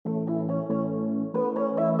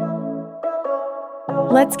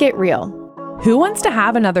Let's get real. Who wants to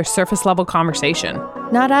have another surface level conversation?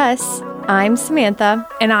 Not us. I'm Samantha.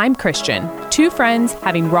 And I'm Christian. Two friends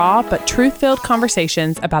having raw but truth-filled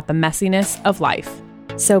conversations about the messiness of life.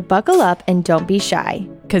 So buckle up and don't be shy.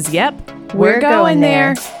 'Cause yep, we're going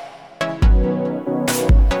there.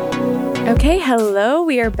 Okay, hello.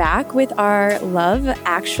 We are back with our Love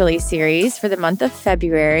Actually series for the month of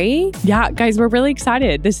February. Yeah, guys, we're really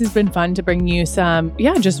excited. This has been fun to bring you some,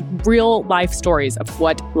 just real life stories of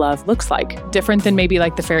what love looks like. Different than maybe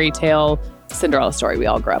like the fairy tale Cinderella story we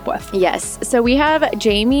all grew up with. Yes. So we have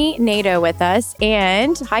Jamie Nato with us.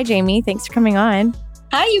 And hi, Jamie. Thanks for coming on.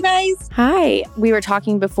 Hi, you guys. Hi. We were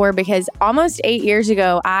talking before because almost 8 years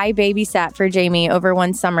ago, I babysat for Jamie over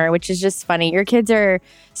one summer, which is just funny. Your kids are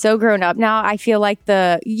so grown up now. I feel like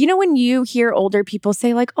when you hear older people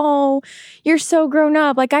say like, oh, you're so grown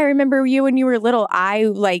up. Like, I remember you when you were little.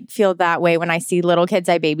 I feel that way when I see little kids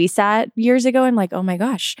I babysat years ago. I'm like, oh my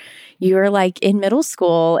gosh, you are like in middle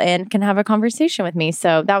school and can have a conversation with me.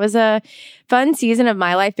 So that was a fun season of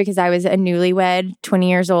my life because I was a newlywed, 20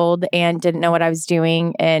 years old, and didn't know what I was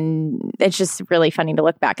doing. And it's just really funny to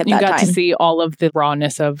look back at that time. You got to see all of the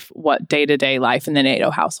rawness of what day-to-day life in the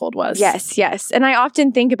Nato household was. Yes. And I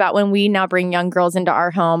often think about when we now bring young girls into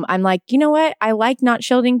our home, I'm like, you know what? I like not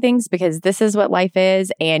shielding things because this is what life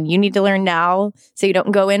is. And you need to learn now so you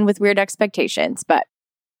don't go in with weird expectations. But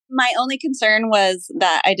my only concern was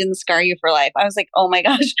that I didn't scar you for life. I was like, oh my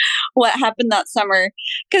gosh, what happened that summer?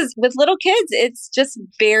 Because with little kids, it's just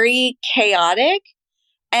very chaotic.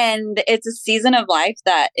 And it's a season of life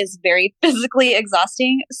that is very physically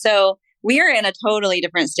exhausting. So we are in a totally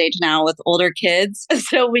different stage now with older kids.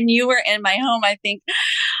 So when you were in my home, I think,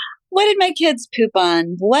 what did my kids poop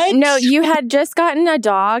on? What? No, you had just gotten a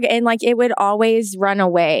dog and it would always run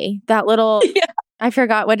away. That little, I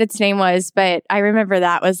forgot what its name was, but I remember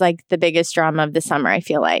that was the biggest drama of the summer, I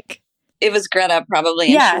feel like. It was Greta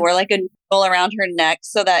probably. And she wore a noodle around her neck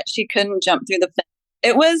so that she couldn't jump through the fence.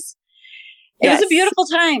 It was a beautiful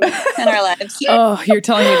time in our lives. Oh, you're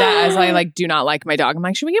telling me that as I do not like my dog. I'm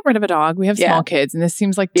like, should we get rid of a dog? We have small kids and this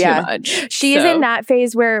seems like too much. She's in that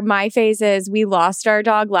phase where my phase is we lost our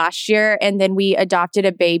dog last year and then we adopted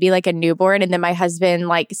a baby, a newborn. And then my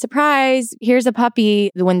husband, surprise, here's a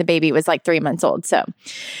puppy when the baby was 3 months old. So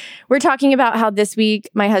we're talking about how this week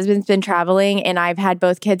my husband's been traveling and I've had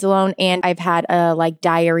both kids alone and I've had a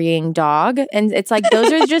diarrheaing dog. And it's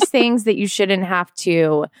those are just things that you shouldn't have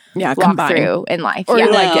to walk through in life. Or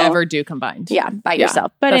ever do combined. Yeah, by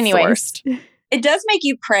yourself. But anyways. It does make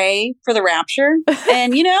you pray for the rapture.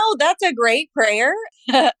 And, that's a great prayer.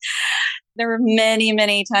 There were many,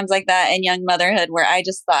 many times like that in young motherhood where I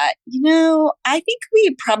just thought, I think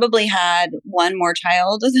we probably had one more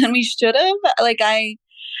child than we should have.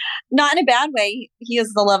 Not in a bad way. He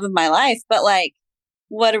is the love of my life. But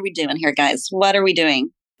what are we doing here, guys? What are we doing?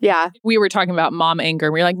 Yeah. We were talking about mom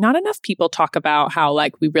anger. We're not enough people talk about how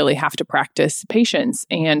we really have to practice patience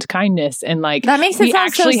and kindness. And that makes it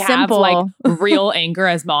sound so simple. Have real anger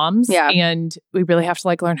as moms. Yeah. And we really have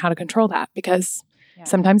to learn how to control that because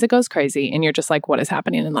sometimes it goes crazy and you're just what is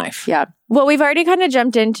happening in life? Yeah. Well, we've already kind of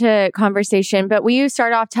jumped into conversation, but will you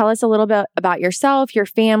start off, tell us a little bit about yourself, your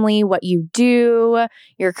family, what you do,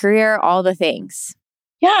 your career, all the things.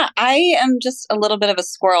 Yeah, I am just a little bit of a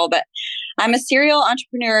squirrel, but I'm a serial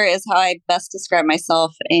entrepreneur is how I best describe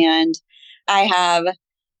myself. And I have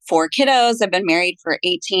 4 kiddos. I've been married for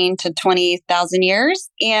 18 to 20,000 years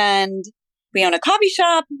and we own a coffee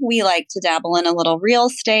shop. We like to dabble in a little real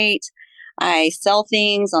estate. I sell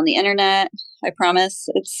things on the internet. I promise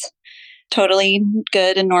it's totally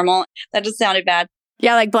good and normal. That just sounded bad.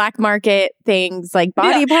 Yeah, black market things,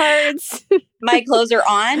 body parts. My clothes are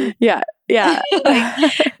on. Yeah.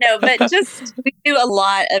 No, but just we do a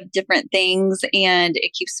lot of different things and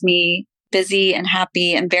it keeps me busy and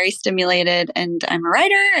happy and very stimulated. And I'm a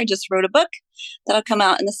writer. I just wrote a book that'll come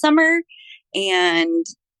out in the summer. And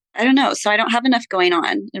I don't know. So I don't have enough going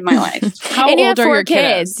on in my life. How old are your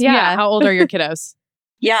kids? Yeah. How old are your kiddos?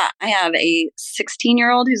 Yeah. I have a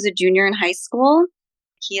 16-year-old who's a junior in high school.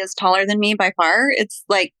 He is taller than me by far. It's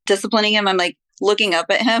disciplining him. I'm looking up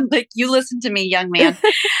at him. You listen to me, young man.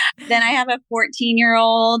 Then I have a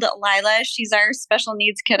 14-year-old, Lila. She's our special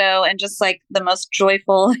needs kiddo and just the most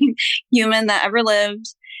joyful human that ever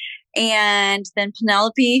lived. And then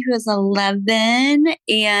Penelope, who is 11,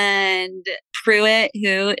 and Pruitt,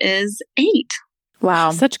 who is 8.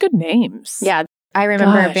 Wow. Such good names. Yeah. I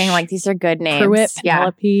remember being these are good names. Pruitt,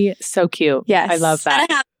 Penelope, so cute. Yes. I love that.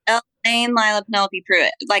 I have Elaine, Lila, Penelope,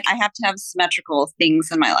 Pruitt. I have to have symmetrical things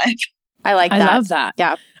in my life. I like that. I love that.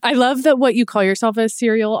 Yeah. I love that what you call yourself a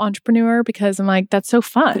serial entrepreneur, because I'm like, that's so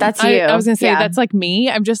fun. That's you. I was going to say, Yeah. that's like me.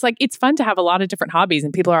 I'm just like, it's fun to have a lot of different hobbies.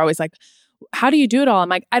 And people are always like, how do you do it all? I'm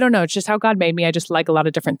like, I don't know. It's just how God made me. I just like a lot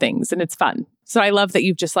of different things and it's fun. So I love that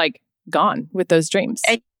you've just like gone with those dreams.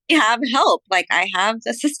 I have help. Like I have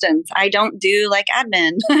assistants. I don't do like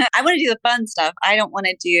admin. I want to do the fun stuff. I don't want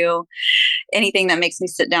to do anything that makes me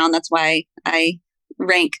sit down. That's why I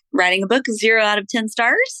rank writing a book 0 out of 10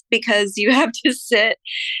 stars, because you have to sit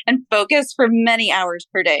and focus for many hours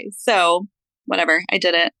per day. So whatever, I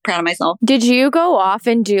did it. Proud of myself. Did you go off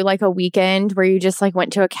and do like a weekend where you just like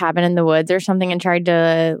went to a cabin in the woods or something and tried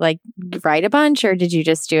to like write a bunch, or did you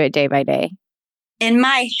just do it day by day? In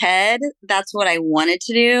my head, that's what I wanted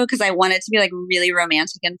to do, because I wanted to be like really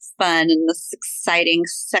romantic and fun and this exciting,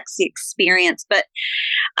 sexy experience. But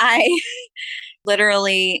I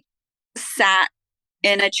literally sat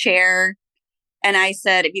in a chair and I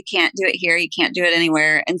said, if you can't do it here, you can't do it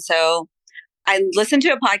anywhere. And so I listened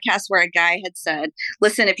to a podcast where a guy had said,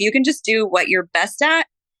 listen, if you can just do what you're best at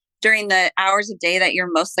during the hours of day that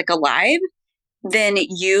you're most like alive, then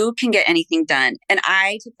you can get anything done. And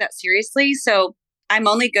I took that seriously. So I'm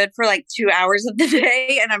only good for like 2 hours of the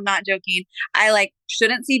day. And I'm not joking. I like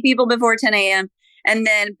shouldn't see people before 10 a.m. And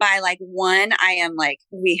then by like 1, I am like,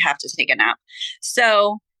 we have to take a nap.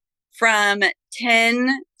 So from 10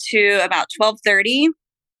 to about 12:30,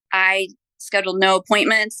 I scheduled no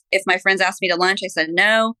appointments. If my friends asked me to lunch, I said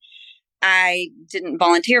no. I didn't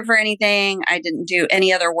volunteer for anything. I didn't do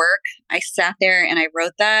any other work. I sat there and I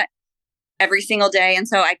wrote that every single day. And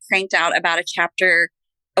so I cranked out about a chapter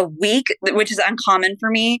a week, which is uncommon for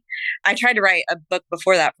me. I tried to write a book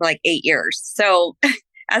before that for like 8 years. So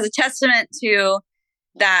as a testament to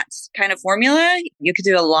that kind of formula, you could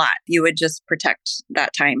do a lot. You would just protect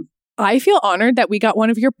that time. I feel honored that we got one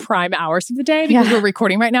of your prime hours of the day, because we're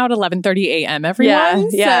recording right now at 11:30 a.m. everyone.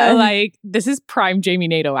 Yeah. So like this is prime Jamie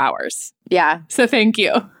Nato hours. Yeah. So thank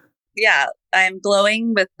you. Yeah, I'm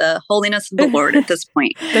glowing with the holiness of the Lord at this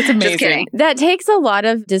point. That's amazing. Just kidding. That takes a lot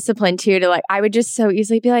of discipline too, to like, I would just so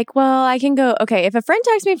easily be like, well, I can go, okay, if a friend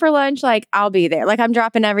texts me for lunch, like I'll be there. Like I'm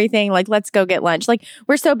dropping everything, like let's go get lunch. Like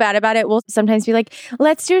we're so bad about it. We'll sometimes be like,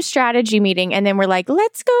 let's do a strategy meeting. And then we're like,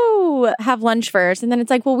 let's go have lunch first. And then it's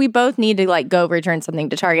like, well, we both need to like go return something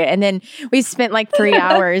to Target. And then we spent like 3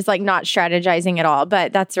 hours like not strategizing at all.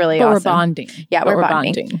 But that's really awesome. We're bonding. Yeah, we're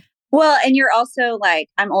bonding. Well, and you're also like,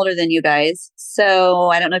 I'm older than you guys. So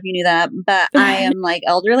I don't know if you knew that, but I am like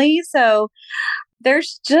elderly. So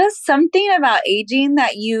there's just something about aging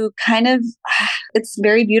that you kind of, it's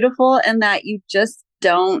very beautiful, and that you just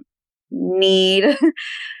don't need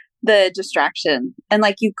the distraction. And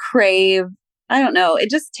like you crave, I don't know, it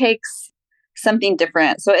just takes something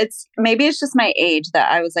different. So maybe it's just my age that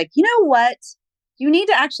I was like, you know what? You need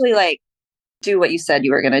to actually like do what you said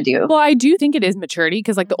you were going to do. Well, I do think it is maturity,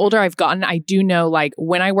 because like the older I've gotten, I do know like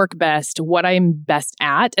when I work best, what I'm best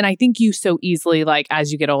at. And I think you so easily, like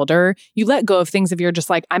as you get older, you let go of things if you're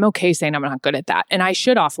just like, I'm okay saying I'm not good at that. And I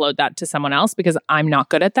should offload that to someone else because I'm not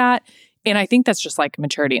good at that. And I think that's just like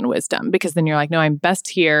maturity and wisdom, because then you're like, no, I'm best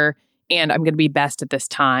here and I'm going to be best at this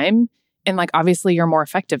time. And like, obviously you're more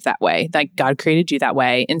effective that way. Like God created you that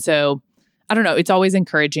way. And so I don't know, it's always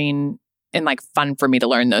encouraging and like fun for me to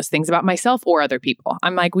learn those things about myself or other people.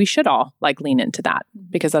 I'm like, we should all like lean into that,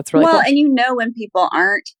 because that's really cool. And you know, when people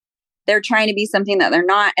aren't, they're trying to be something that they're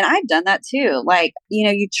not. And I've done that too. Like, you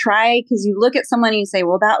know, you try because you look at someone and you say,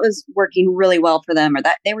 well, that was working really well for them, or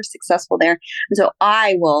that they were successful there. And so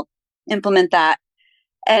I will implement that.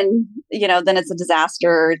 And, you know, then it's a disaster,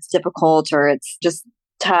 or it's difficult, or it's just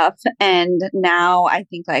tough. And now I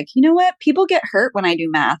think like, you know what? People get hurt when I do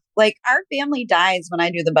math. Like our family dies when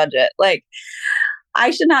I do the budget. Like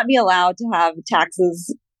I should not be allowed to have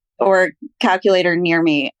taxes or calculator near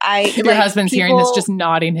me. Your husband's hearing this, just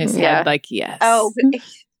nodding his head like, yes. Oh,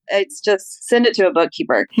 it's just send it to a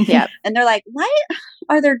bookkeeper. Yeah. And they're like, why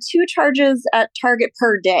are there 2 charges at Target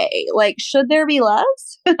per day? Like, should there be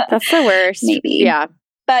less? That's the worst. Maybe. Yeah.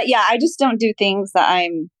 But yeah, I just don't do things that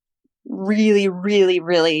I'm really, really,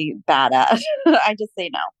 really bad at. I just say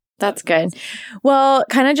no. That's good. Well,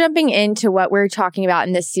 kind of jumping into what we're talking about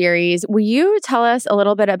in this series, will you tell us a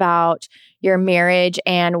little bit about your marriage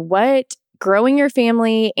and what growing your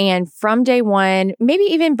family and from day one, maybe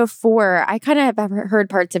even before? I kind of have heard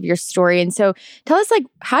parts of your story. And so tell us, like,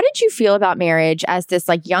 how did you feel about marriage as this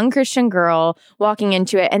like young Christian girl walking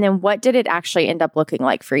into it? And then what did it actually end up looking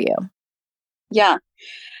like for you? Yeah.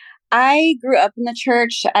 I grew up in the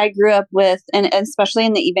church. I grew up with, and especially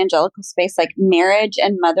in the evangelical space, like marriage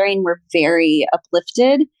and mothering were very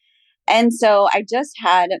uplifted. And so I just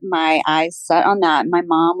had my eyes set on that. My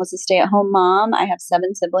mom was a stay-at-home mom. I have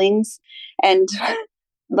 7 siblings, and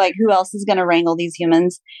like, who else is going to wrangle these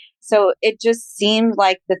humans? So it just seemed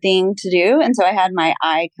like the thing to do. And so I had my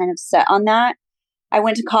eye kind of set on that. I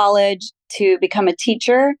went to college to become a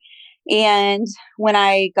teacher. And when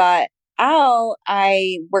I got out,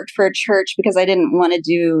 I worked for a church because I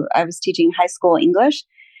was teaching high school English.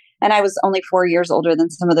 And I was only 4 years older than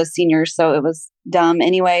some of those seniors. So it was dumb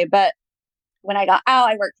anyway. But when I got out,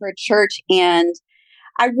 I worked for a church, and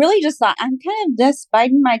I really just thought, I'm kind of just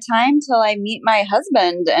biding my time till I meet my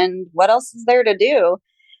husband, and what else is there to do?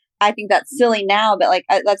 I think that's silly now, but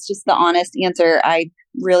that's just the honest answer. I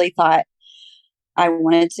really thought I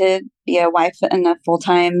wanted to be a wife and a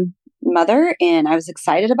full-time mother, and I was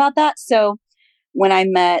excited about that. So when I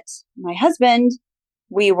met my husband,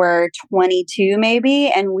 we were 22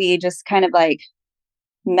 maybe, and we just kind of like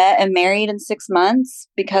met and married in 6 months,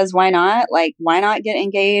 because why not? Like, why not get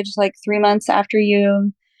engaged like 3 months after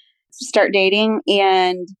you start dating?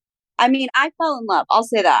 And I mean, I fell in love. I'll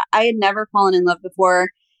say that. I had never fallen in love before.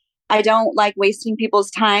 I don't like wasting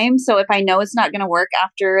people's time. So if I know it's not going to work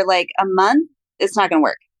after like a month, it's not going to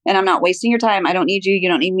work. And I'm not wasting your time. I don't need you. You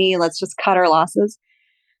don't need me. Let's just cut our losses.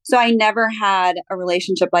 So I never had a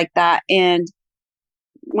relationship like that. And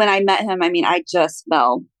when I met him, I mean, I just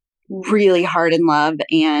fell really hard in love,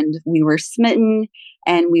 and we were smitten,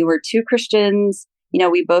 and we were 2 Christians. You know,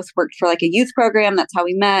 we both worked for like a youth program. That's how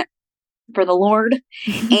we met, for the Lord.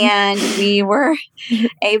 And we were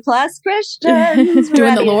A+ Christians.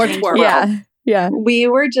 Doing the Lord's work. Yeah. We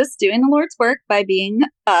were just doing the Lord's work by being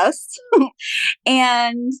us.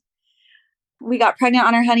 And we got pregnant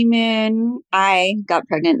on our honeymoon. I got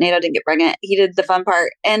pregnant. Nato didn't get pregnant. He did the fun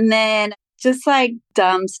part. And then just like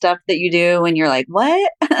dumb stuff that you do when you're like,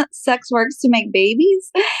 what? Sex works to make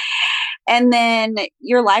babies? And then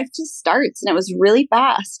your life just starts, and it was really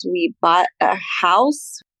fast. We bought a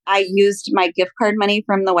house. I used my gift card money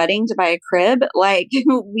from the wedding to buy a crib. Like,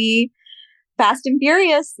 Fast and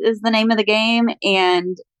Furious is the name of the game.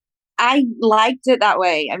 And I liked it that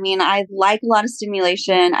way. I mean, I like a lot of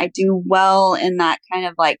stimulation. I do well in that kind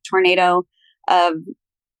of like tornado of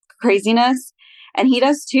craziness. And he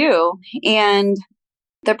does too. And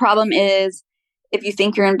the problem is, if you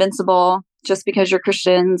think you're invincible just because you're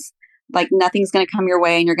Christians, like, nothing's going to come your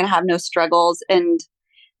way, and you're going to have no struggles. And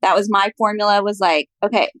that was my formula, was like,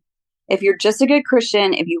 okay, if you're just a good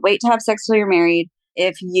Christian, if you wait to have sex till you're married,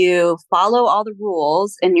 if you follow all the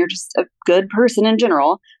rules and you're just a good person in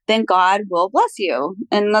general, then God will bless you.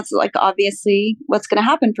 And that's like obviously what's going to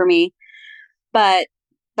happen for me. But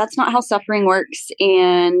that's not how suffering works.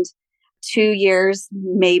 And 2 years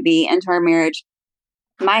maybe into our marriage,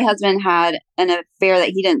 my husband had an affair that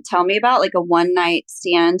he didn't tell me about, like a one-night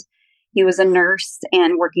stand. He was a nurse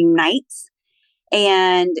and working nights,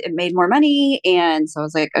 and it made more money. And so I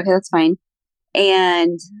was like, okay, that's fine.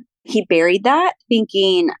 And he buried that,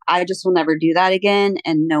 thinking, I just will never do that again,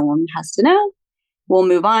 and no one has to know. We'll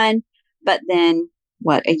move on. But then,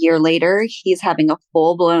 a year later, he's having a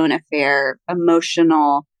full-blown affair,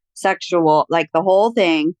 emotional, sexual, like the whole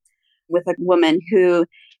thing, with a woman who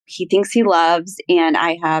he thinks he loves. And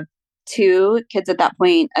I have 2 kids at that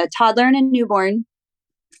point, a toddler and a newborn.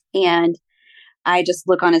 And I just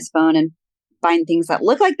look on his phone and find things that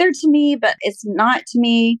look like they're to me, but it's not to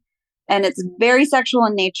me. And it's very sexual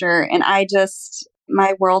in nature. And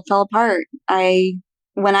my world fell apart.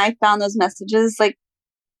 When I found those messages, like,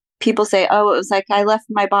 people say, oh, it was like I left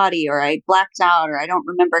my body, or I blacked out, or I don't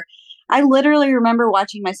remember. I literally remember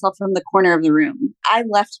watching myself from the corner of the room. I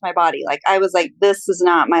left my body. Like, I was like, this is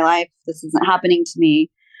not my life. This isn't happening to me.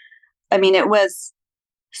 I mean, it was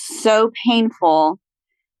so painful.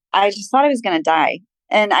 I just thought I was going to die.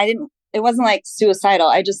 And it wasn't like suicidal.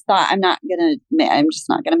 I just thought, I'm just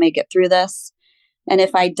not going to make it through this. And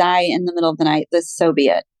if I die in the middle of the night, so be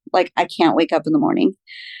it. Like, I can't wake up in the morning.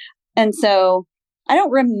 And so I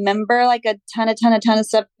don't remember like a ton of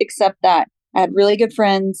stuff, except that I had really good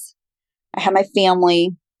friends. I had my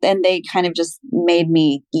family, and they kind of just made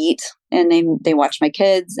me eat, and they watched my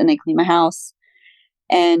kids, and they cleaned my house.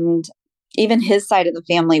 And even his side of the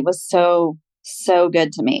family was so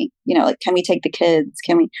good to me. You know, like, can we take the kids?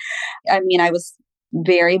 I was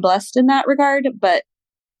very blessed in that regard, but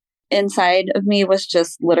inside of me was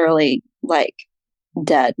just literally like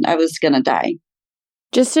dead. I was going to die.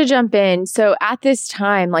 Just to jump in. So at this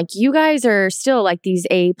time, like, you guys are still like these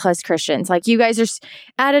A+ Christians. Like, you guys are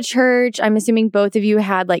at a church. I'm assuming both of you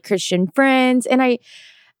had like Christian friends. And I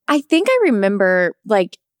think I remember,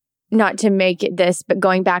 like, not to make it this, but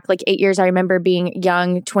going back like 8 years, I remember being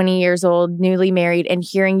young, 20 years old, newly married, and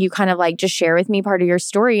hearing you kind of like just share with me part of your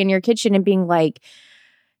story in your kitchen and being like,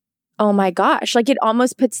 oh my gosh, like it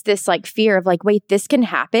almost puts this like fear of like, wait, this can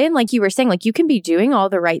happen. Like you were saying, like you can be doing all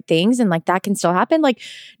the right things and like that can still happen. Like,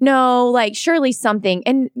 no, like surely something.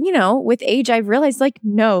 And, you know, with age, I've realized like,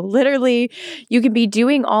 no, literally you can be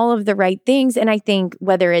doing all of the right things. And I think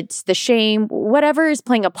whether it's the shame, whatever is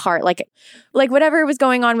playing a part, like whatever was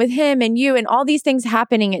going on with him and you and all these things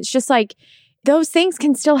happening, it's just like, those things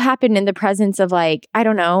can still happen in the presence of like, I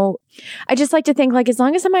don't know. I just like to think like, as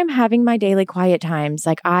long as I'm having my daily quiet times,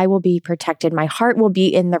 like I will be protected. My heart will be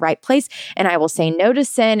in the right place and I will say no to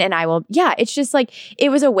sin. And I will, it's just like, it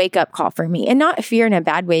was a wake up call for me and not fear in a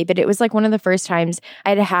bad way, but it was like one of the first times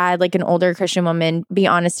I'd had like an older Christian woman be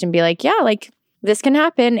honest and be like, yeah, like this can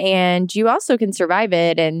happen and you also can survive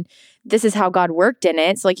it. And this is how God worked in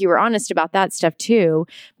it. So like you were honest about that stuff too.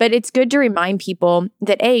 But it's good to remind people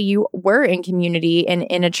that A, you were in community and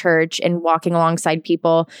in a church and walking alongside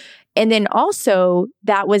people. And then also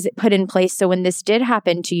that was put in place. So when this did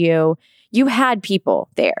happen to you, you had people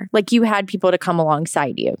there. Like you had people to come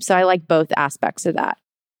alongside you. So I like both aspects of that.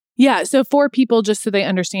 Yeah. So for people, just so they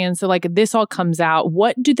understand, so like this all comes out,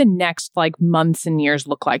 what do the next like months and years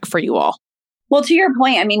look like for you all? Well, to your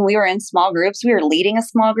point, I mean, we were in small groups. We were leading a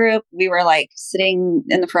small group. We were like sitting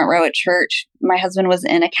in the front row at church. My husband was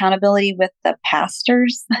in accountability with the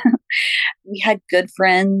pastors. We had good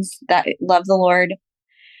friends that loved the Lord.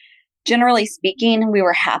 Generally speaking, we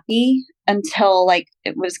were happy until like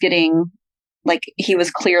it was getting like he was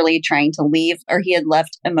clearly trying to leave or he had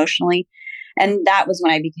left emotionally. And that was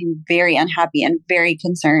when I became very unhappy and very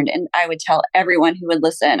concerned. And I would tell everyone who would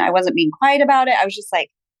listen. I wasn't being quiet about it. I was just like,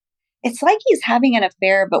 it's like he's having an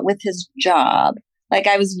affair, but with his job. Like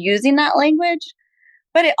I was using that language,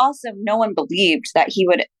 but it also, no one believed that he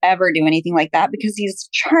would ever do anything like that because he's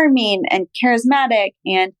charming and charismatic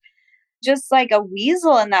and just like a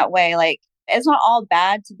weasel in that way. Like it's not all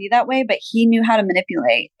bad to be that way, but he knew how to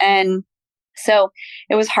manipulate. And so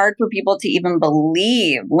it was hard for people to even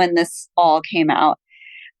believe when this all came out.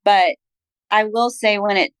 But I will say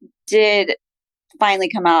when it did finally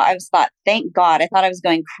come out, I was thought, thank God. I thought I was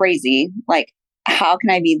going crazy. Like, how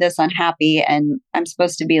can I be this unhappy? And I'm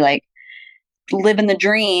supposed to be like living the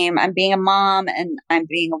dream. I'm being a mom and I'm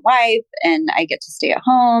being a wife and I get to stay at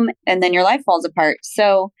home and then your life falls apart.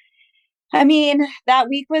 So, I mean, that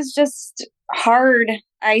week was just hard.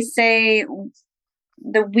 I say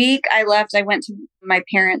the week I left, I went to my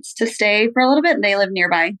parents to stay for a little bit and they live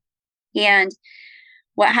nearby. And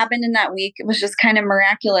what happened in that week, it was just kind of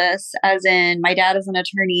miraculous, as in my dad is an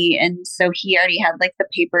attorney. And so he already had like the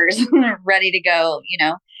papers ready to go. You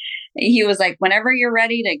know, he was like, whenever you're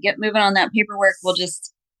ready to get moving on that paperwork,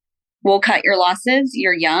 we'll cut your losses.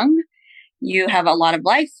 You're young. You have a lot of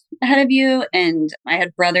life ahead of you. And I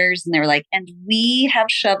had brothers and they were like, and we have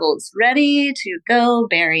shovels ready to go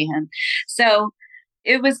bury him. So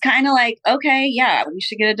it was kind of like, okay, yeah, we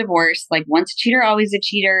should get a divorce. Like once a cheater, always a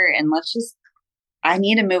cheater. And I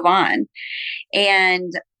need to move on.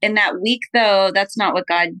 And in that week, though, that's not what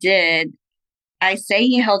God did. I say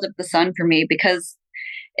he held up the sun for me because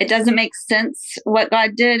it doesn't make sense what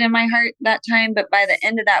God did in my heart that time. But by the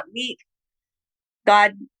end of that week,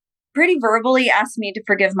 God pretty verbally asked me to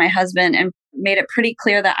forgive my husband and made it pretty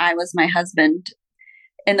clear that I was my husband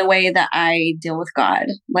in the way that I deal with God.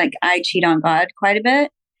 Like I cheat on God quite a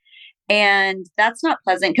bit. And that's not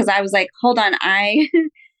pleasant because I was like, hold on, I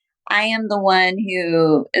am the one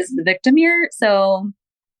who is the victim here. So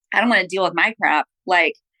I don't want to deal with my crap.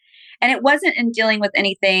 Like, and it wasn't in dealing with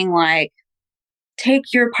anything like, take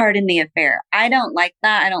your part in the affair. I don't like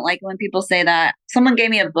that. I don't like when people say that. Someone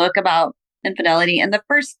gave me a book about infidelity and the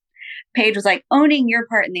first page was like owning your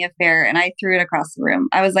part in the affair. And I threw it across the room.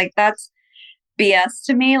 I was like, that's BS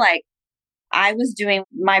to me. Like I was doing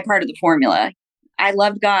my part of the formula. I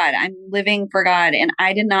loved God. I'm living for God. And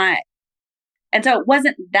I did not. And so it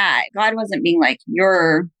wasn't that. God wasn't being like,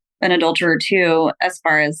 you're an adulterer too, as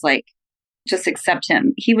far as like, just accept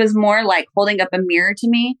him. He was more like holding up a mirror to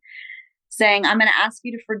me saying, I'm going to ask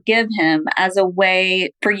you to forgive him as a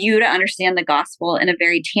way for you to understand the gospel in a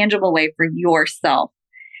very tangible way for yourself.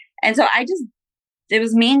 And so it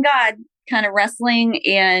was me and God kind of wrestling.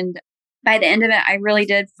 And by the end of it, I really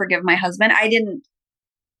did forgive my husband. I didn't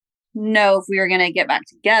know if we were going to get back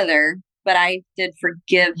together, but I did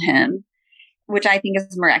forgive him, which I think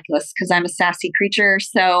is miraculous because I'm a sassy creature.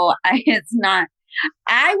 So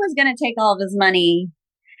I was going to take all of his money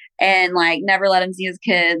and like never let him see his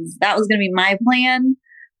kids. That was going to be my plan.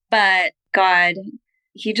 But God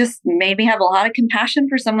he just made me have a lot of compassion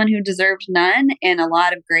for someone who deserved none and a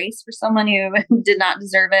lot of grace for someone who did not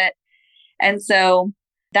deserve it. And so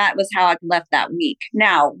that was how I left that week.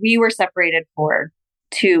 Now, we were separated for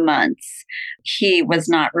 2 months. He was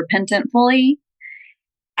not repentant fully.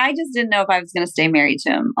 I just didn't know if I was going to stay married to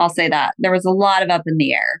him. I'll say that. There was a lot of up in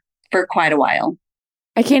the air for quite a while.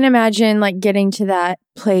 I can't imagine like getting to that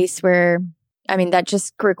place where, I mean, that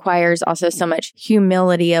just requires also so much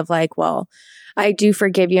humility of like, well, I do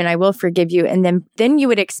forgive you and I will forgive you. And then you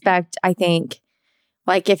would expect, I think,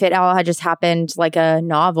 like if it all had just happened like a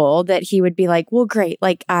novel, that he would be like, well, great.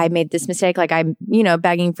 Like I made this mistake. Like I'm,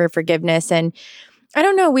 begging for forgiveness. And I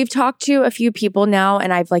don't know. We've talked to a few people now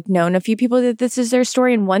and I've like known a few people that this is their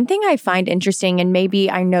story. And one thing I find interesting, and maybe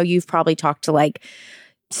I know you've probably talked to like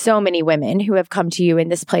so many women who have come to you in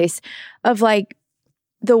this place of like,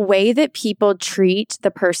 the way that people treat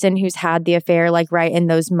the person who's had the affair, like right in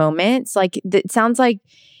those moments, like it sounds like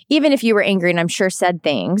even if you were angry and I'm sure said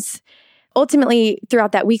things, ultimately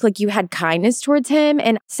throughout that week, like you had kindness towards him.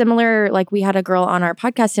 And similar, like we had a girl on our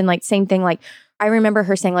podcast and like same thing, like I remember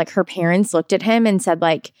her saying like her parents looked at him and said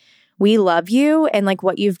like, we love you and like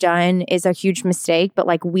what you've done is a huge mistake, but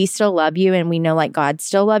like we still love you and we know like God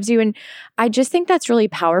still loves you. And I just think that's really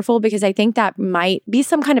powerful because I think that might be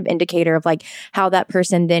some kind of indicator of like how that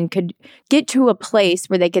person then could get to a place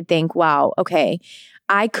where they could think, wow, okay,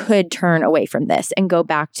 I could turn away from this and go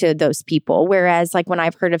back to those people. Whereas like when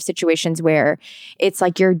I've heard of situations where it's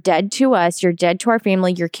like, you're dead to us, you're dead to our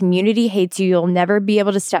family, your community hates you, you'll never be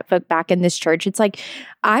able to step foot back in this church. It's like,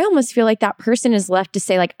 I almost feel like that person is left to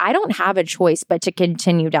say like, I don't have a choice but to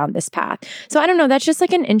continue down this path. So I don't know, that's just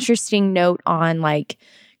like an interesting note on like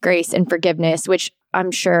grace and forgiveness, which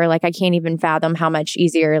I'm sure like I can't even fathom how much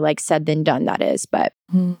easier like said than done that is. But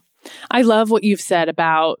I love what you've said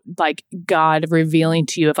about like God revealing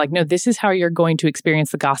to you of like, no, this is how you're going to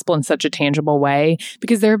experience the gospel in such a tangible way.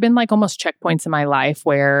 Because there have been like almost checkpoints in my life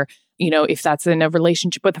where, if that's in a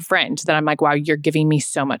relationship with a friend, that I'm like, wow, you're giving me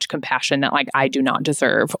so much compassion that like I do not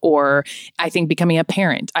deserve. Or I think becoming a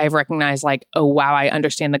parent, I've recognized like, oh, wow, I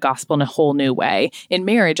understand the gospel in a whole new way. In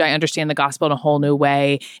marriage, I understand the gospel in a whole new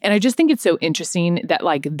way. And I just think it's so interesting that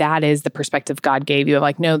like that is the perspective God gave you of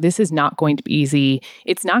like, no, this is not going to be easy.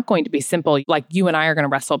 It's not going to be simple. Like you and I are going to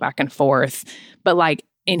wrestle back and forth. But like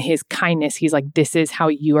in his kindness, he's like, this is how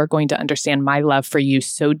you are going to understand my love for you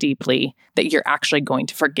so deeply that you're actually going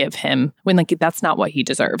to forgive him when like that's not what he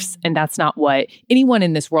deserves. And that's not what anyone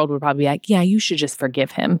in this world would probably be like, yeah, you should just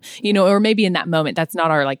forgive him, or maybe in that moment, that's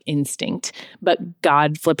not our like instinct, but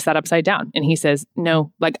God flips that upside down. And he says,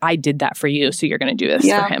 no, like I did that for you. So you're going to do this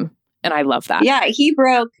for him. And I love that. Yeah. He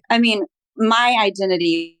broke, my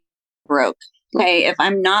identity broke. Okay. If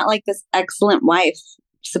I'm not like this excellent wife,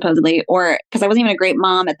 supposedly, or because I wasn't even a great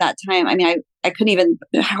mom at that time. I couldn't even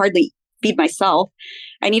hardly feed myself.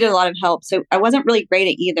 I needed a lot of help. So I wasn't really great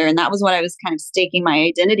at either. And that was what I was kind of staking my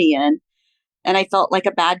identity in. And I felt like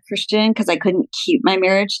a bad Christian because I couldn't keep my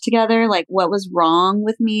marriage together. Like what was wrong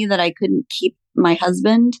with me that I couldn't keep my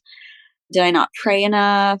husband? Did I not pray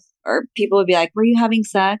enough? Or people would be like, were you having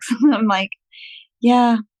sex? I'm like,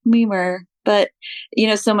 yeah, we were. But,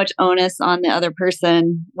 so much onus on the other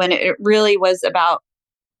person when it really was about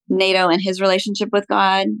Nato and his relationship with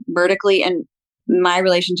God vertically and my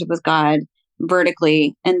relationship with God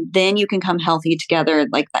vertically. And then you can come healthy together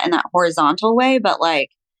like that in that horizontal way. But like,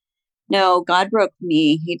 no, God broke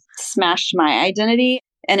me. He smashed my identity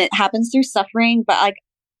and it happens through suffering. But like,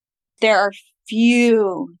 there are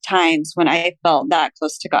few times when I felt that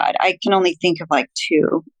close to God. I can only think of like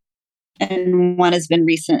 2 and one has been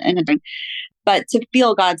recent. But to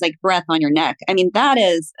feel God's like breath on your neck, that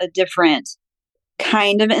is a different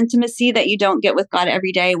kind of intimacy that you don't get with God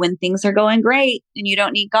every day when things are going great and you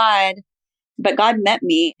don't need God. But God met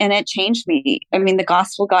me and it changed me. The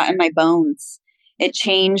gospel got in my bones. It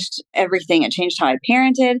changed everything. It changed how I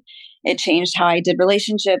parented. It changed how I did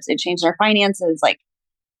relationships. It changed our finances. Like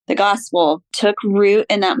the gospel took root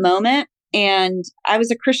in that moment. And I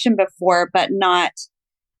was a Christian before, but not,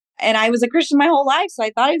 and I was a Christian my whole life. So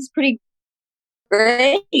I thought it was pretty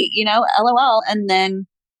great, LOL. And then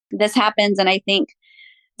this happens. And I think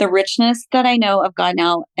the richness that I know of God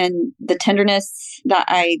now and the tenderness that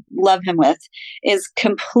I love him with is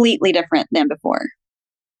completely different than before.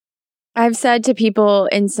 I've said to people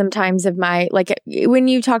in some times of my, like, when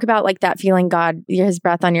you talk about like that feeling God, his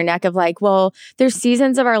breath on your neck of like, well, there's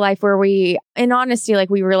seasons of our life where we, in honesty, like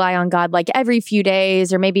we rely on God like every few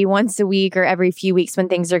days or maybe once a week or every few weeks when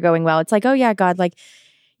things are going well. It's like, oh yeah, God, like,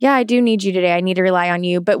 yeah, I do need you today. I need to rely on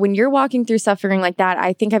you. But when you're walking through suffering like that,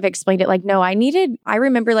 I think I've explained it like, no, I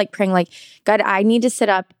remember like praying like, God, I need to sit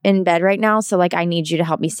up in bed right now. So like, I need you to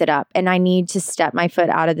help me sit up, and I need to step my foot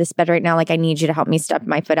out of this bed right now. Like, I need you to help me step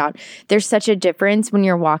my foot out. There's such a difference when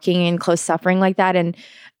you're walking in close suffering like that. And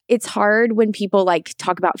it's hard when people like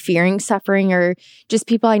talk about fearing suffering, or just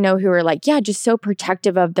people I know who are like, yeah, just so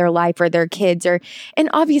protective of their life or their kids, and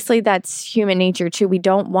obviously that's human nature too. We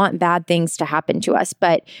don't want bad things to happen to us.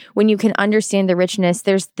 But when you can understand the richness,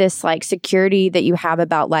 there's this like security that you have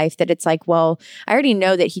about life that it's like, well, I already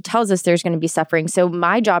know that he tells us there's going to be suffering. So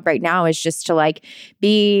my job right now is just to like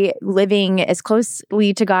be living as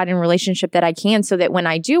closely to God in relationship that I can, so that when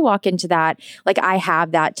I do walk into that, like I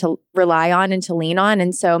have that to rely on and to lean on.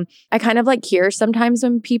 And so I kind of like hear sometimes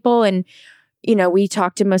when people, and we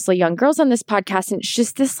talk to mostly young girls on this podcast, and it's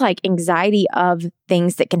just this like anxiety of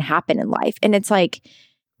things that can happen in life. And it's like,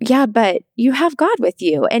 yeah, but you have God with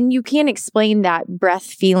you, and you can't explain that breath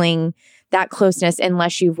feeling, that closeness,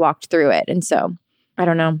 unless you've walked through it. And so I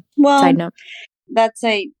don't know. Well, Side note. That's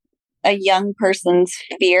a young person's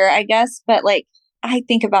fear, I guess. But like, I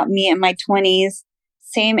think about me in my 20s,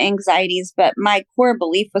 same anxieties, but my core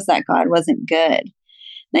belief was that God wasn't good.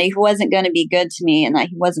 That he wasn't going to be good to me, and that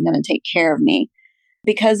he wasn't going to take care of me,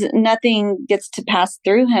 because nothing gets to pass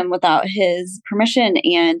through him without his permission.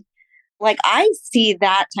 And like, I see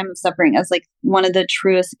that time of suffering as like one of the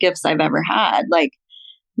truest gifts I've ever had. Like,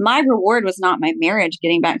 my reward was not my marriage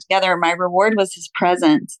getting back together. My reward was his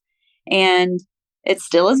presence. And it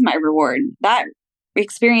still is my reward. That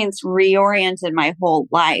experience reoriented my whole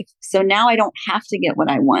life. So now I don't have to get what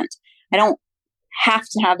I want. I don't have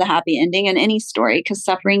to have the happy ending in any story, because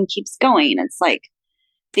suffering keeps going. It's like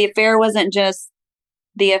the affair wasn't just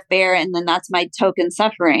the affair and then that's my token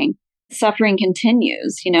suffering. Suffering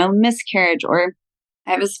continues, miscarriage, or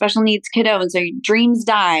I have a special needs kiddo, and so dreams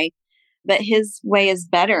die, but his way is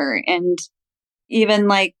better. And even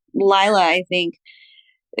like Lila, I think,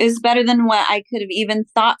 is better than what I could have even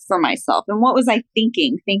thought for myself. And what was I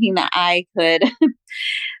thinking that I could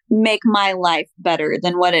make my life better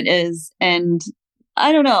than what it is? And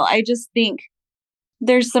I don't know. I just think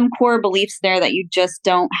there's some core beliefs there that you just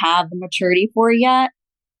don't have the maturity for yet.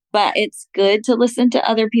 But it's good to listen to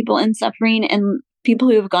other people in suffering and people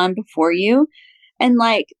who have gone before you. And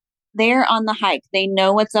like, they're on the hike. They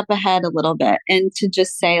know what's up ahead a little bit. And to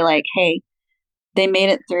just say like, hey, they made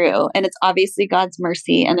it through. And it's obviously God's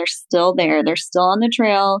mercy. And they're still there. They're still on the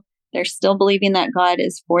trail. They're still believing that God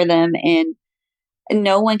is for them. And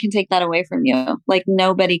no one can take that away from you. Like,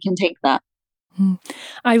 nobody can take that.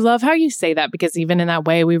 I love how you say that, because even in that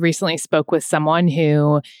way, we recently spoke with someone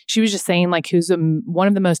who she was just saying like who's one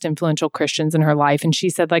of the most influential Christians in her life. And she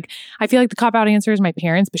said like, I feel like the cop-out answer is my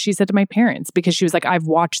parents, but she said to my parents, because she was like, I've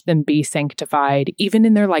watched them be sanctified even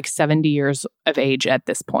in their like 70 years of age at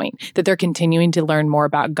this point, that they're continuing to learn more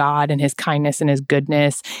about God and his kindness and his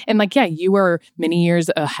goodness. And like, yeah, you are many years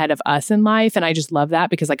ahead of us in life. And I just love that,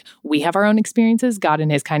 because like we have our own experiences. God and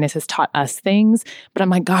his kindness has taught us things, but I'm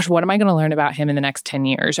like, gosh, what am I going to learn about him in the next 10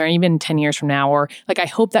 years or even 10 years from now? Or like, I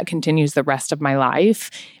hope that continues the rest of my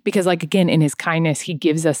life, because like, again, in his kindness, he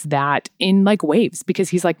gives us that in like waves, because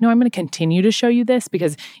he's like, no, I'm going to continue to show you this,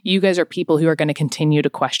 because you guys are people who are going to continue to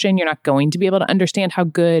question. You're not going to be able to understand how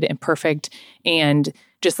good and perfect and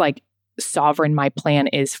just like sovereign my plan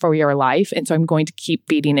is for your life. And so I'm going to keep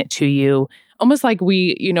feeding it to you, almost like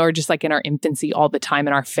we, are just like in our infancy all the time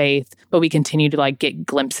in our faith, but we continue to like get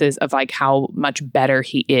glimpses of like how much better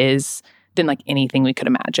he is than like anything we could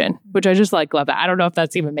imagine, which I just like love that. I don't know if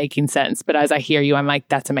that's even making sense, but as I hear you, I'm like,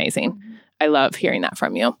 that's amazing. I love hearing that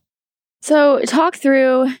from you. So talk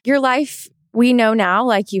through your life. We know now,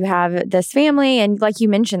 like you have this family, and like you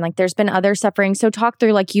mentioned, like there's been other suffering. So talk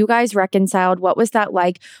through, like you guys reconciled. What was that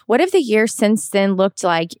like? What have the years since then looked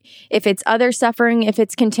like? If it's other suffering, if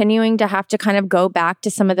it's continuing to have to kind of go back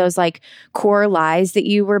to some of those like core lies that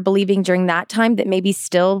you were believing during that time that maybe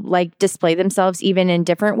still like display themselves even in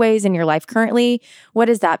different ways in your life currently. What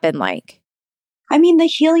has that been like? I mean, the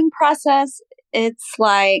healing process, it's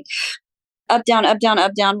like up, down,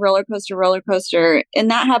 roller coaster.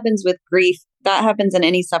 And that happens with grief. That happens in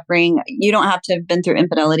any suffering. You don't have to have been through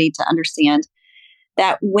infidelity to understand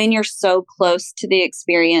that when you're so close to the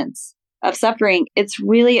experience of suffering, it's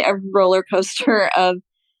really a roller coaster of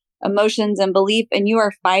emotions and belief, and you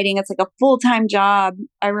are fighting. It's like a full-time job.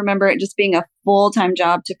 I remember it just being a full-time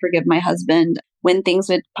job to forgive my husband when things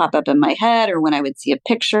would pop up in my head, or when I would see a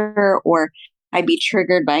picture, or I'd be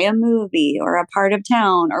triggered by a movie or a part of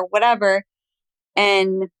town or whatever.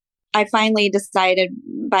 And I finally decided,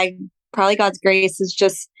 by probably God's grace, is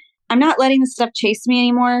just, I'm not letting this stuff chase me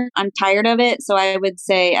anymore. I'm tired of it. So I would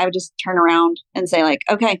just turn around and say like,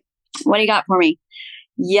 okay, what do you got for me?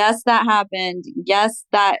 Yes, that happened. Yes,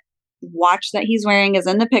 that watch that he's wearing is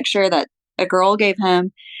in the picture that a girl gave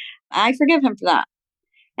him. I forgive him for that.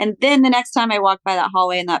 And then the next time I walked by that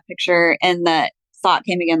hallway in that picture and that thought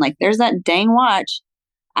came again, like, there's that dang watch,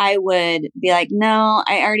 I would be like, no,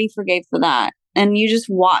 I already forgave for that. And you just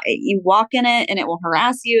walk in it and it will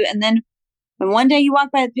harass you. And then when one day you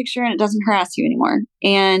walk by the picture and it doesn't harass you anymore.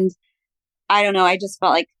 And I don't know, I just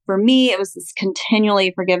felt like for me, it was this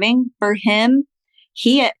continually forgiving. For him,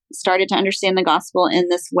 he started to understand the gospel in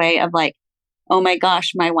this way of like, oh my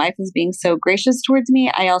gosh, my wife is being so gracious towards me.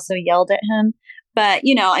 I also yelled at him. But,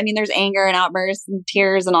 there's anger and outbursts and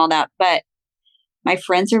tears and all that. But my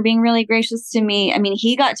friends are being really gracious to me.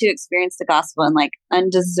 He got to experience the gospel in like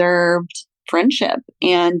undeserved friendship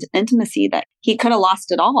and intimacy that he could have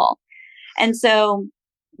lost it all. And so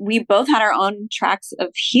we both had our own tracks of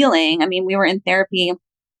healing. We were in therapy,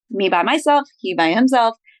 me by myself, he by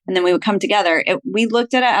himself, and then we would come together. We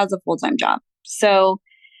looked at it as a full-time job. So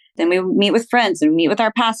then we would meet with friends and meet with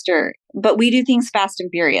our pastor, but we do things fast and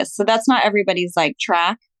furious. So that's not everybody's like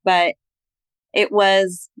track, but it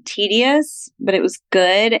was tedious, but it was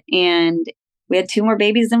good. And we had 2 more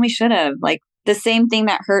babies than we should have. Like the same thing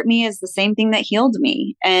that hurt me is the same thing that healed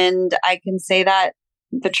me. And I can say that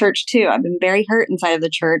the church too. I've been very hurt inside of the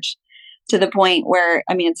church to the point where,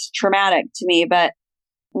 it's traumatic to me, but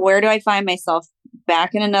where do I find myself?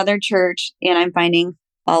 Back in another church, and I'm finding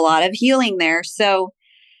a lot of healing there. So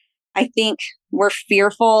I think we're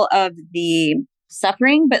fearful of the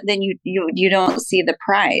suffering, but then you don't see the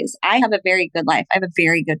prize. I have a very good life. I have a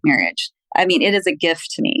very good marriage. It is a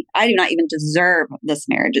gift to me. I do not even deserve this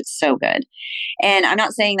marriage. It's so good. And I'm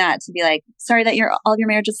not saying that to be like, sorry that all of your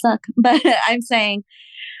marriages suck, but I'm saying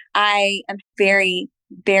I am very,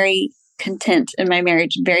 very content in my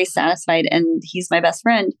marriage, very satisfied, and he's my best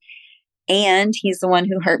friend. And he's the one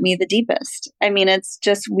who hurt me the deepest. It's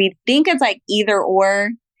just, we think it's like either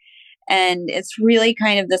or, and it's really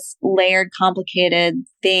kind of this layered, complicated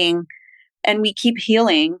thing. And we keep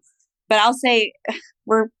healing, but I'll say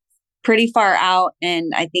we're pretty far out.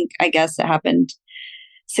 And I guess it happened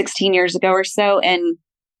 16 years ago or so. And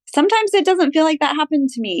sometimes it doesn't feel like that happened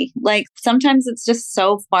to me. Like sometimes it's just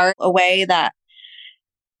so far away that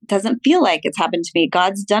doesn't feel like it's happened to me.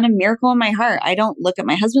 God's done a miracle in my heart. I don't look at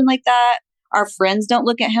my husband like that. Our friends don't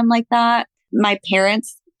look at him like that. My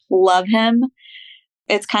parents love him.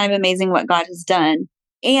 It's kind of amazing what God has done.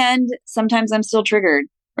 And sometimes I'm still triggered,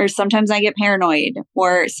 or sometimes I get paranoid,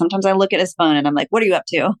 or sometimes I look at his phone and I'm like, what are you up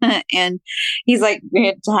to? And he's like,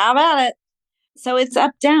 to have at it. So it's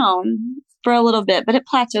up, down for a little bit, but it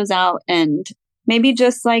plateaus out. And maybe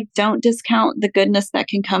just like, don't discount the goodness that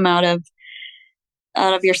can come out of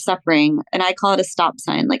your suffering. And I call it a stop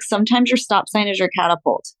sign. Like sometimes your stop sign is your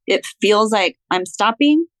catapult. It feels like I'm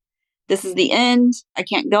stopping. This is the end. I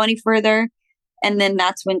can't go any further. And then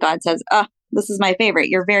that's when God says, oh, this is my favorite.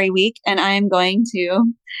 You're very weak. And I am going to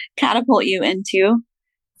catapult you into,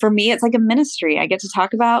 for me, it's like a ministry. I get to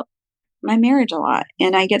talk about my marriage a lot,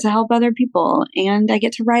 and I get to help other people, and I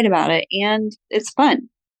get to write about it, and it's fun.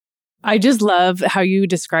 I just love how you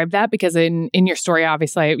describe that, because in your story,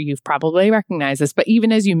 obviously, you've probably recognized this, but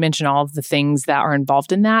even as you mention all of the things that are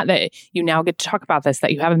involved in that you now get to talk about this,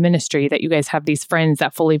 that you have a ministry, that you guys have these friends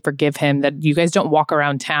that fully forgive him, that you guys don't walk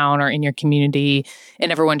around town or in your community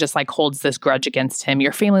and everyone just like holds this grudge against him.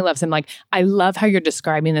 Your family loves him. Like, I love how you're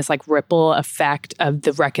describing this like ripple effect of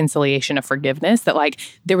the reconciliation of forgiveness, that like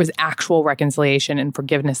there was actual reconciliation and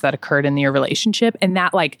forgiveness that occurred in your relationship, and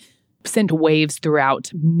that like sent waves throughout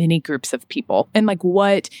many groups of people. And like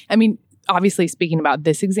obviously speaking about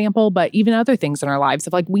this example, but even other things in our lives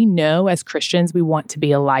of like, we know as Christians, we want to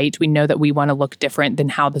be a light. We know that we want to look different than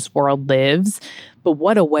how this world lives. But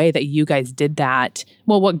what a way that you guys did that.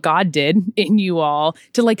 Well, what God did in you all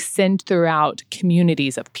to like send throughout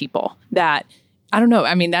communities of people that, I don't know.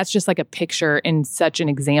 That's just like a picture and such an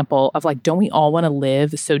example of like, don't we all want to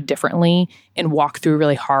live so differently and walk through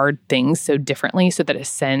really hard things so differently, so that it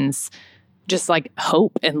sends just like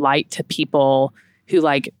hope and light to people who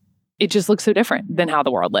like, it just looks so different than how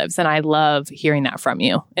the world lives. And I love hearing that from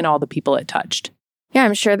you and all the people it touched. Yeah,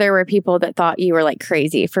 I'm sure there were people that thought you were like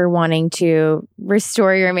crazy for wanting to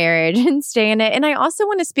restore your marriage and stay in it. And I also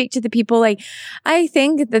want to speak to the people I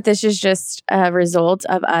think that this is just a result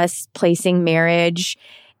of us placing marriage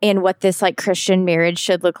and what this like Christian marriage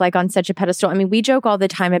should look like on such a pedestal. I mean, we joke all the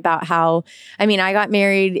time about how, I mean, I got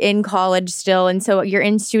married in college still. And so you're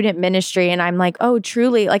in student ministry. And I'm like, oh,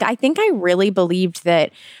 truly, like, I think I really believed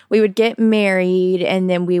that we would get married and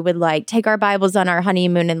then we would like take our Bibles on our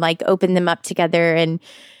honeymoon and like open them up together. And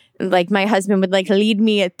like my husband would like lead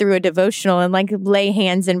me through a devotional and like lay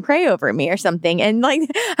hands and pray over me or something. And like,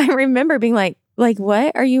 I remember being like,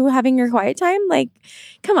 what? Are you having your quiet time? Like,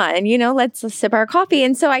 come on, let's sip our coffee.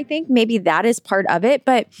 And so I think maybe that is part of it.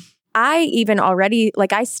 But I even already,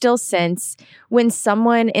 like, I still sense when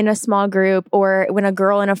someone in a small group or when a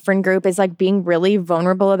girl in a friend group is like being really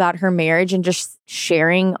vulnerable about her marriage and just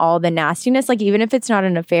sharing all the nastiness, like, even if it's not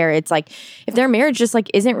an affair, it's like if their marriage just like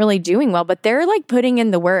isn't really doing well, but they're like putting in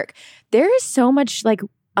the work, there is so much like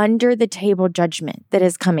under the table judgment that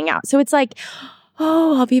is coming out. So it's like,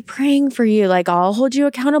 oh, I'll be praying for you. Like, I'll hold you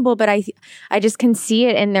accountable. But I just can see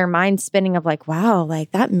it in their mind spinning of like, wow,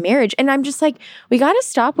 like that marriage. And I'm just like, we got to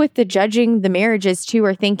stop with the judging the marriages too,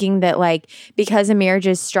 or thinking that like, because a marriage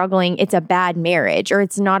is struggling, it's a bad marriage or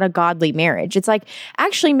it's not a godly marriage. It's like,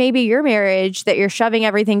 actually, maybe your marriage that you're shoving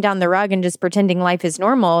everything down the rug and just pretending life is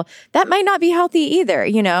normal, that might not be healthy either,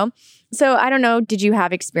 So I don't know, did you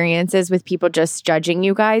have experiences with people just judging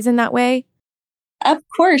you guys in that way? Of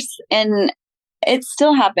course. And it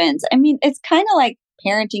still happens. I mean, it's kind of like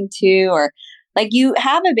parenting too, or like you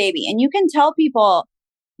have a baby and you can tell people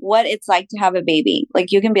what it's like to have a baby.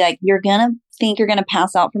 Like you can be like, you're going to think you're going to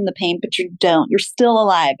pass out from the pain, but you don't. You're still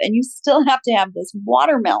alive and you still have to have this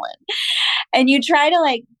watermelon. And you try to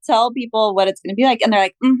like tell people what it's going to be like. And they're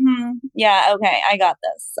like, yeah, okay, I got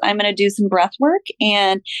this. I'm going to do some breath work.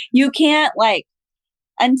 And you can't like,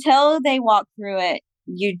 until they walk through it,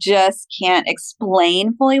 you just can't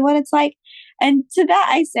explain fully what it's like. And to that,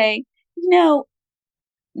 I say,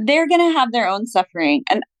 they're going to have their own suffering.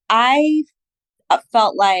 And I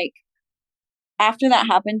felt like after that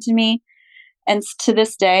happened to me, and to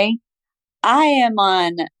this day, I am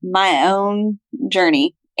on my own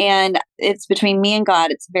journey. And it's between me and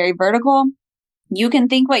God. It's very vertical. You can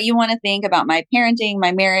think what you want to think about my parenting,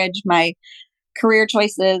 my marriage, my career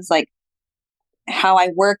choices, like how I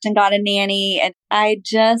worked and got a nanny. And I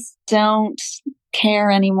just don't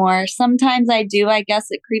care anymore. Sometimes I do. I guess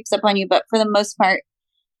it creeps up on you. But for the most part,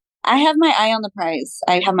 I have my eye on the prize.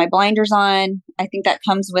 I have my blinders on. I think that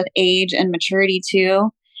comes with age and maturity too.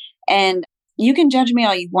 And you can judge me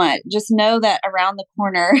all you want. Just know that around the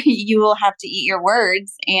corner, you will have to eat your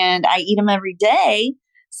words. And I eat them every day.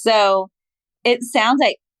 So it sounds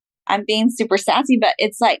like I'm being super sassy, but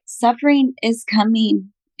it's like suffering is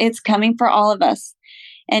coming. It's coming for all of us.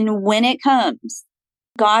 And when it comes,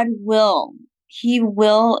 God will. He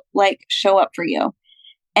will like show up for you.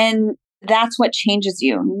 And that's what changes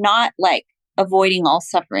you, not like avoiding all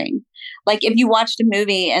suffering. Like if you watched a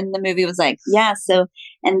movie and the movie was like, yeah, so,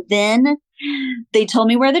 and then they told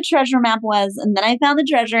me where the treasure map was. And then I found the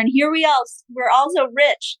treasure and here we're all so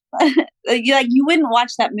rich. You wouldn't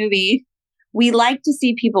watch that movie. We like to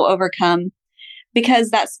see people overcome because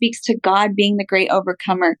that speaks to God being the great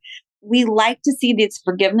overcomer. We like to see these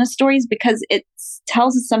forgiveness stories because it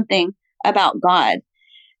tells us something about God.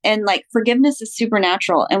 And like forgiveness is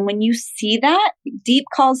supernatural. And when you see that, deep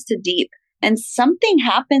calls to deep and something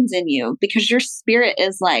happens in you because your spirit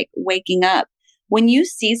is like waking up. When you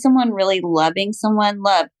see someone really loving someone,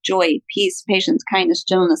 love, joy, peace, patience, kindness,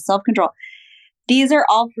 gentleness, self-control, these are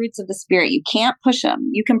all fruits of the spirit. You can't push them.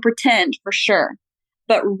 You can pretend for sure,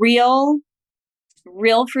 but real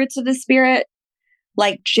fruits of the spirit,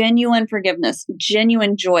 like genuine forgiveness,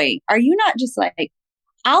 genuine joy. Are you not just like,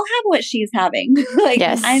 I'll have what she's having. Like,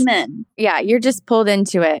 yes. I'm in. Yeah, you're just pulled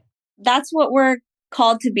into it. That's what we're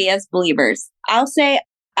called to be as believers. I'll say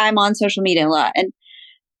I'm on social media a lot. And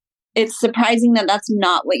it's surprising that that's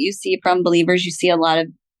not what you see from believers. You see a lot of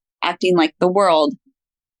acting like the world,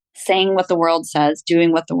 saying what the world says,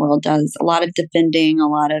 doing what the world does, a lot of defending, a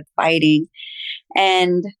lot of fighting.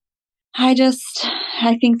 And I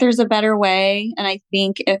think there's a better way. And I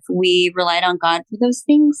think if we relied on God for those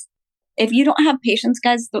things, if you don't have patience,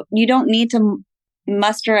 guys, you don't need to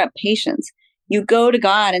muster up patience. You go to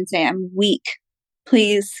God and say, I'm weak.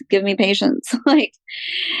 Please give me patience. Like,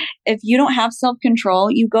 if you don't have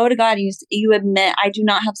self-control, you go to God and you admit, I do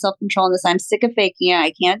not have self-control in this. I'm sick of faking it.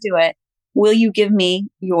 I can't do it. Will you give me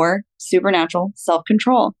your supernatural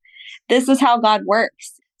self-control? This is how God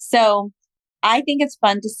works. So I think it's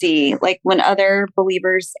fun to see, like, when other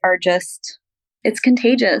believers are just, it's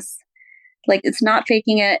contagious. Like, it's not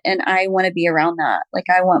faking it. And I want to be around that. Like,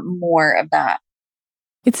 I want more of that.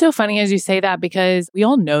 It's so funny as you say that because we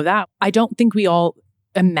all know that. I don't think we all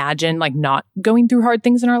imagine like not going through hard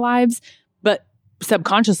things in our lives, but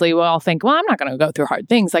subconsciously we'll all think, well, I'm not going to go through hard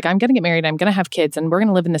things. Like, I'm going to get married, I'm going to have kids, and we're going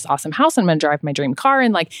to live in this awesome house, and I'm going to drive my dream car.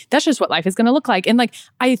 And like, that's just what life is going to look like. And like,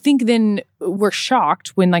 I think then we're shocked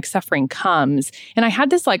when like suffering comes. And I had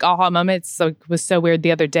this like aha moment. So it was so weird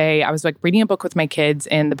the other day. I was like reading a book with my kids,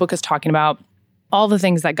 and the book is talking about all the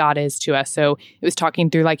things that God is to us. So it was talking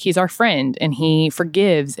through like, he's our friend, and he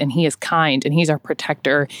forgives, and he is kind, and he's our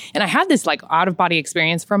protector. And I had this like out of body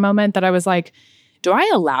experience for a moment that I was like, do I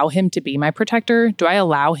allow him to be my protector? Do I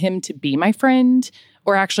allow him to be my friend?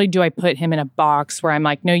 Or actually, do I put him in a box where I'm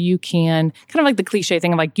like, no, you can, kind of like the cliche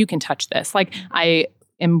thing of like, you can touch this. Like, I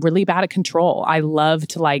am really bad at control. I love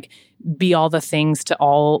to like be all the things to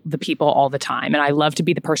all the people all the time. And I love to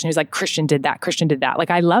be the person who's like, Christian did that, Christian did that.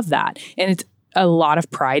 Like, I love that. And it's a lot of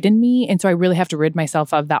pride in me. And so I really have to rid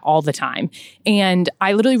myself of that all the time. And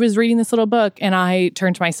I literally was reading this little book, and I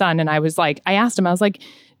turned to my son and I was like, I asked him, I was like,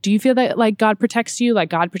 do you feel that like God protects you? Like,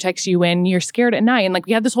 God protects you when you're scared at night? And like,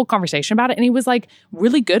 we had this whole conversation about it, and he was like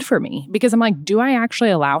really good for me, because I'm like, do I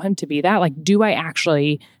actually allow him to be that? Like, do I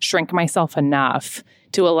actually shrink myself enough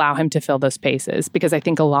to allow him to fill those spaces? Because I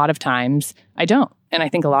think a lot of times I don't. And I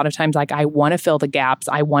think a lot of times, like, I want to fill the gaps.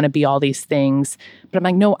 I want to be all these things, but I'm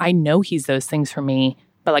like, no, I know he's those things for me,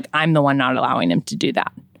 but like, I'm the one not allowing him to do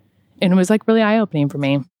that. And it was like really eye-opening for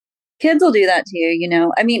me. Kids will do that to you, you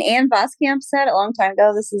know. I mean, Anne Voskamp said a long time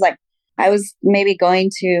ago, this is like, I was maybe going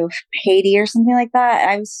to Haiti or something like that.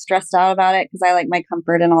 I was stressed out about it because I like my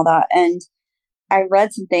comfort and all that. And I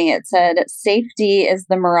read something, it said, safety is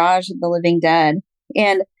the mirage of the living dead.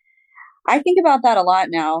 And I think about that a lot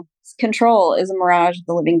now. Control is a mirage of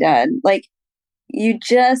the living dead. Like, you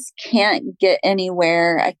just can't get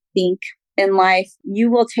anywhere, I think, in life. You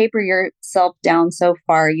will taper yourself down so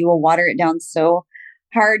far. You will water it down so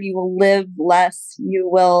hard. You will live less. You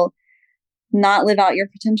will not live out your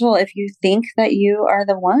potential if you think that you are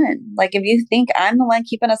the one. Like, if you think I'm the one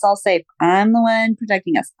keeping us all safe, I'm the one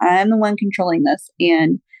protecting us, I'm the one controlling this.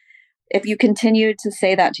 And if you continue to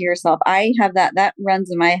say that to yourself, I have that runs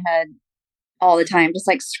in my head all the time, just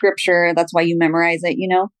like scripture. That's why you memorize it, you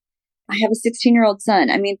know. I have a 16-year-old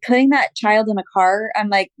son. I mean, putting that child in a car, I'm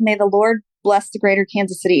like, may the Lord bless the greater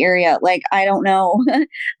Kansas City area. Like, I don't know.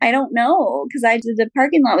 I don't know, because I did a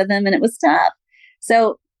parking lot with him and it was tough.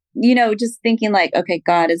 So, you know, just thinking like, okay,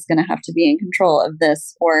 God is going to have to be in control of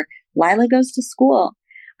this. Or Lila goes to school.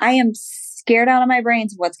 I am scared out of my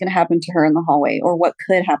brains of what's going to happen to her in the hallway, or what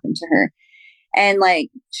could happen to her. And like,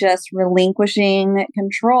 just relinquishing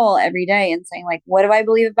control every day and saying like, what do I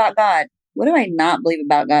believe about God? What do I not believe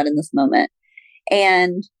about God in this moment?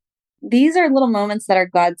 And these are little moments that are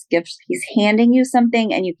God's gifts. He's handing you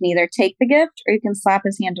something, and you can either take the gift or you can slap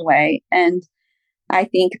his hand away. And I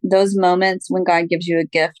think those moments when God gives you a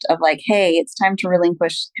gift of like, hey, it's time to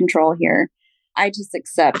relinquish control here, I just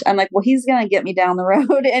accept. I'm like, well, he's going to get me down the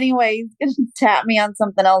road anyway. He's going to tap me on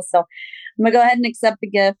something else. So I'm going to go ahead and accept the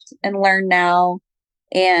gift and learn now.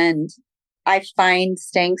 And I find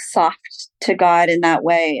staying soft to God in that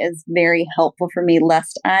way is very helpful for me,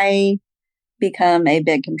 lest I become a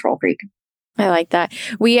big control freak. I like that.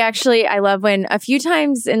 I love when a few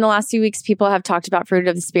times in the last few weeks, people have talked about fruit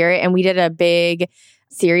of the Spirit, and we did a big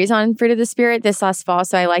series on fruit of the Spirit this last fall.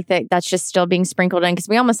 So I like that that's just still being sprinkled in, because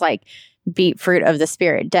we almost like beat fruit of the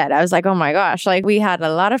Spirit dead. I was like, oh my gosh, like we had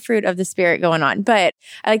a lot of fruit of the Spirit going on. But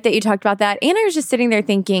I like that you talked about that. And I was just sitting there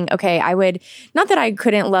thinking, okay, not that I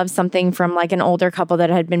couldn't love something from like an older couple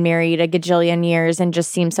that had been married a gajillion years and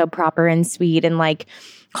just seemed so proper and sweet and like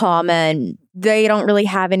calm, and they don't really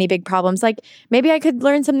have any big problems. Like, maybe I could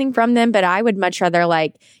learn something from them, but I would much rather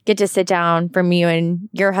like get to sit down from you and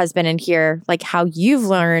your husband and hear like how you've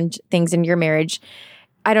learned things in your marriage.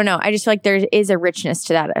 I don't know. I just feel like there is a richness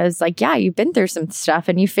to that. I was like, yeah, you've been through some stuff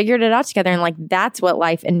and you figured it out together, and like that's what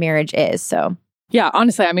life and marriage is. So yeah,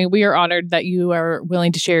 honestly, I mean, we are honored that you are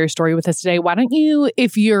willing to share your story with us today. Why don't you,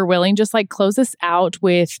 if you're willing, just like close us out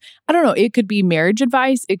with, I don't know, it could be marriage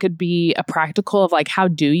advice. It could be a practical of like, how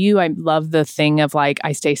do you? I love the thing of like,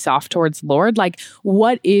 I stay soft towards Lord. Like,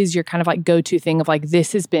 what is your kind of like go-to thing of like,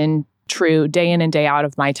 this has been true day in and day out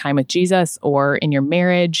of my time with Jesus or in your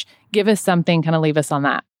marriage? Give us something, kind of leave us on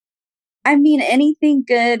that. I mean, anything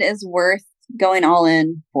good is worth going all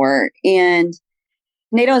in for. And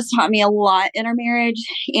Nato has taught me a lot in our marriage.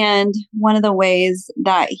 And one of the ways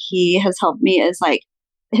that he has helped me is like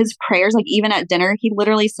his prayers, like even at dinner, he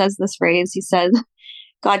literally says this phrase. He says,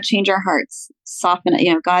 God, change our hearts, soften it.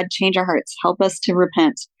 You know, God, change our hearts, help us to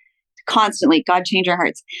repent constantly. God, change our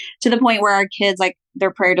hearts, to the point where our kids, like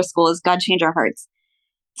their prayer to school is God, change our hearts.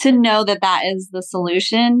 To know that that is the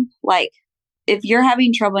solution. Like, if you're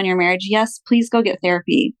having trouble in your marriage, yes, please go get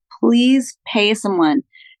therapy. Please pay someone.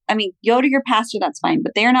 I mean, go to your pastor, that's fine,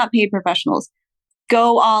 but they're not paid professionals.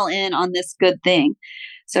 Go all in on this good thing.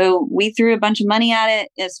 So we threw a bunch of money at it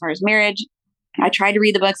as far as marriage. I tried to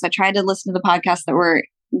read the books. I tried to listen to the podcasts that were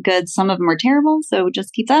good. Some of them were terrible. So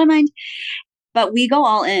just keep that in mind. But we go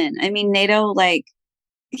all in. I mean, Nato, like,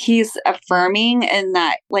 he's affirming, and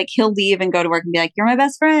that, like, he'll leave and go to work and be like, you're my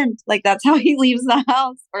best friend. Like, that's how he leaves the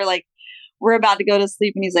house. Or like, we're about to go to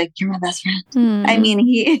sleep and he's like, you're my best friend. I mean,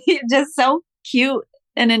 he's just so cute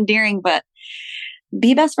and endearing, but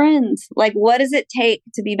be best friends. Like, what does it take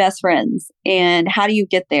to be best friends? And how do you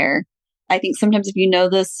get there? I think sometimes if you know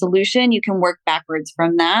the solution, you can work backwards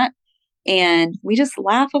from that. And we just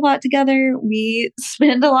laugh a lot together. We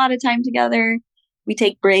spend a lot of time together. We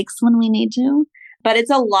take breaks when we need to. But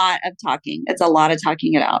it's a lot of talking. It's a lot of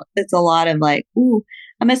talking it out. It's a lot of like, ooh,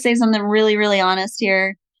 I'm going to say something really, really honest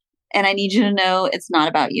here. And I need you to know it's not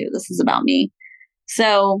about you. This is about me.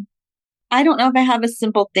 So I don't know if I have a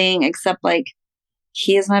simple thing except like,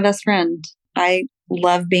 he is my best friend. I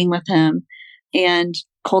love being with him and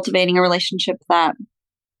cultivating a relationship that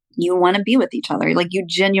you want to be with each other. Like, you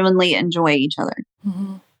genuinely enjoy each other.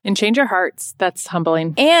 Mm-hmm. And change your hearts. That's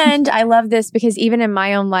humbling. And I love this because even in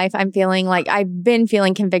my own life, I'm feeling like I've been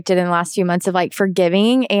feeling convicted in the last few months of like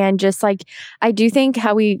forgiving. And just like, I do think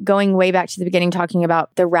how we going way back to the beginning, talking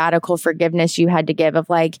about the radical forgiveness you had to give of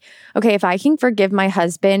like, okay, if I can forgive my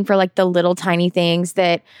husband for like the little tiny things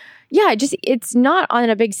that, yeah, just it's not on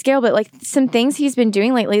a big scale, but like some things he's been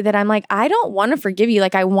doing lately that I'm like, I don't want to forgive you.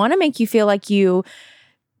 Like, I want to make you feel like you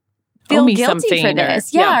feel guilty for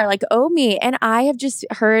this. Or like owe me. And I have just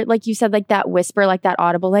heard, like you said, like that whisper, like that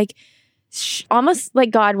audible, like almost like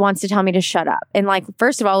God wants to tell me to shut up. And like,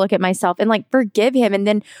 first of all, look at myself and like forgive him. And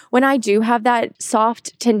then when I do have that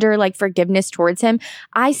soft, tender, like forgiveness towards him,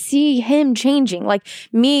 I see him changing. Like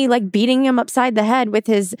me, like beating him upside the head with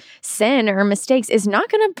his sin or mistakes is not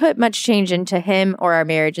going to put much change into him or our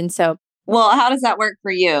marriage. And so, well, how does that work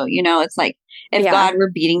for you? You know, it's like, if God were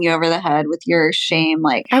beating you over the head with your shame,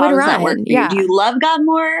 like, how does that work for you? Do you love God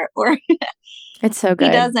more? Or it's so good.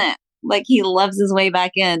 He doesn't. Like, he loves his way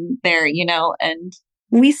back in there, you know, and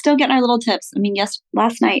we still get our little tips. I mean,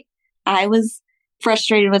 last night I was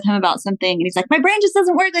frustrated with him about something and he's like, my brain just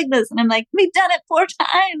doesn't work like this. And I'm like, we've done it 4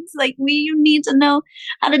 times. Like, you need to know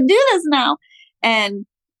how to do this now. And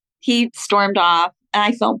he stormed off and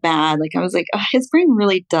I felt bad. Like, I was like, oh, his brain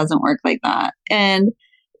really doesn't work like that. And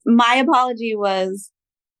my apology was,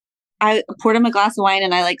 I poured him a glass of wine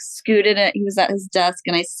and I like scooted it. He was at his desk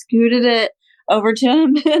and I scooted it over to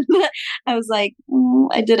him. And I was like,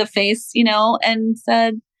 I did a face, you know, and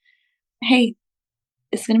said, hey,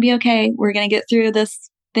 it's going to be okay. We're going to get through this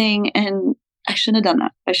thing. And I shouldn't have done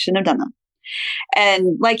that.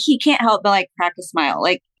 And like, he can't help but like crack a smile.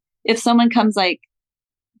 Like, if someone comes like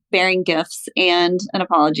bearing gifts and an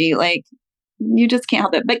apology, like, you just can't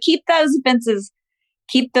help it. But keep those offenses,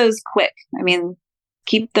 keep those quick. I mean,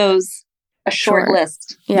 keep those a short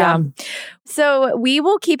list. Yeah. So we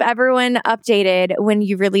will keep everyone updated when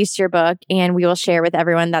you release your book, and we will share with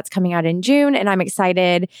everyone that's coming out in June. And I'm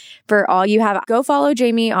excited for all you have. Go follow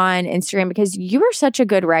Jamie on Instagram because you are such a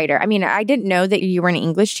good writer. I mean, I didn't know that you were an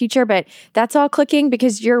English teacher, but that's all clicking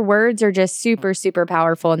because your words are just super, super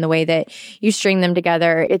powerful in the way that you string them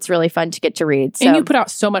together. It's really fun to get to read. So, and you put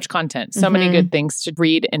out so much content, so many good things to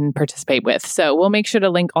read and participate with. So we'll make sure to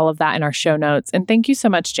link all of that in our show notes. And thank you so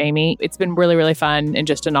much, Jamie. It's been really, really fun and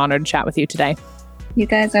just an honor to chat with you today. You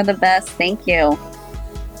guys are the best. Thank you.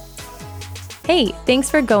 Hey, thanks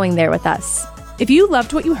for going there with us. If you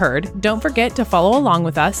loved what you heard, don't forget to follow along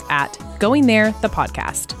with us at Going There, the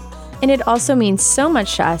podcast. And it also means so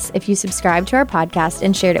much to us if you subscribe to our podcast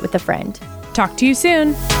and shared it with a friend. Talk to you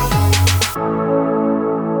soon.